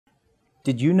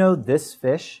Did you know this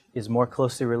fish is more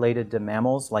closely related to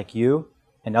mammals like you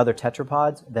and other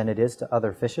tetrapods than it is to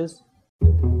other fishes?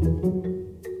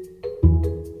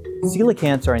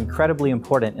 Coelacanths are incredibly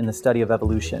important in the study of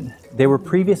evolution. They were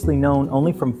previously known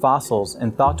only from fossils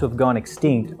and thought to have gone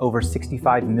extinct over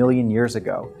 65 million years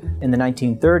ago. In the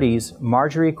 1930s,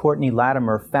 Marjorie Courtney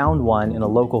Latimer found one in a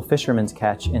local fisherman's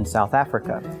catch in South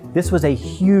Africa. This was a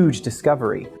huge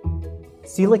discovery.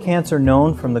 Coelacanths are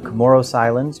known from the Comoros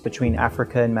Islands between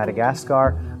Africa and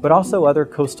Madagascar, but also other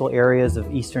coastal areas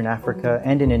of Eastern Africa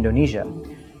and in Indonesia.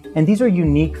 And these are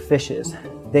unique fishes.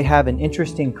 They have an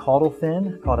interesting caudal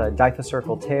fin called a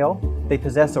diphtherical tail. They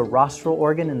possess a rostral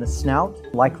organ in the snout,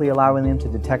 likely allowing them to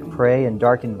detect prey in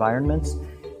dark environments.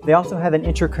 They also have an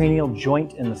intracranial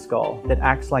joint in the skull that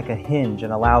acts like a hinge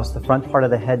and allows the front part of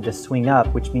the head to swing up,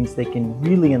 which means they can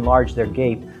really enlarge their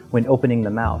gape when opening the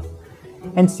mouth.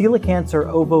 And coelacanths are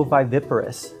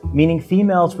ovoviviparous, meaning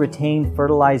females retain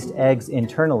fertilized eggs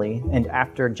internally, and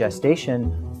after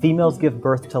gestation, females give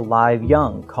birth to live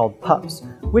young called pups,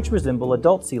 which resemble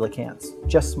adult coelacanths,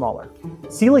 just smaller.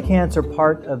 Coelacanths are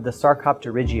part of the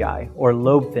Sarcopterygii, or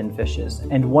lobe-fin fishes,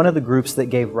 and one of the groups that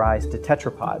gave rise to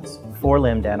tetrapods,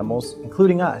 four-limbed animals,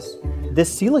 including us.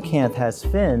 This coelacanth has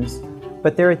fins,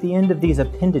 but they're at the end of these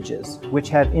appendages, which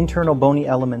have internal bony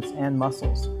elements and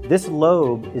muscles. This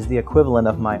lobe is the equivalent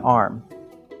of my arm.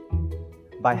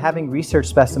 By having research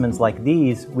specimens like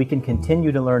these, we can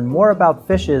continue to learn more about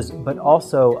fishes, but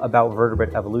also about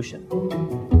vertebrate evolution.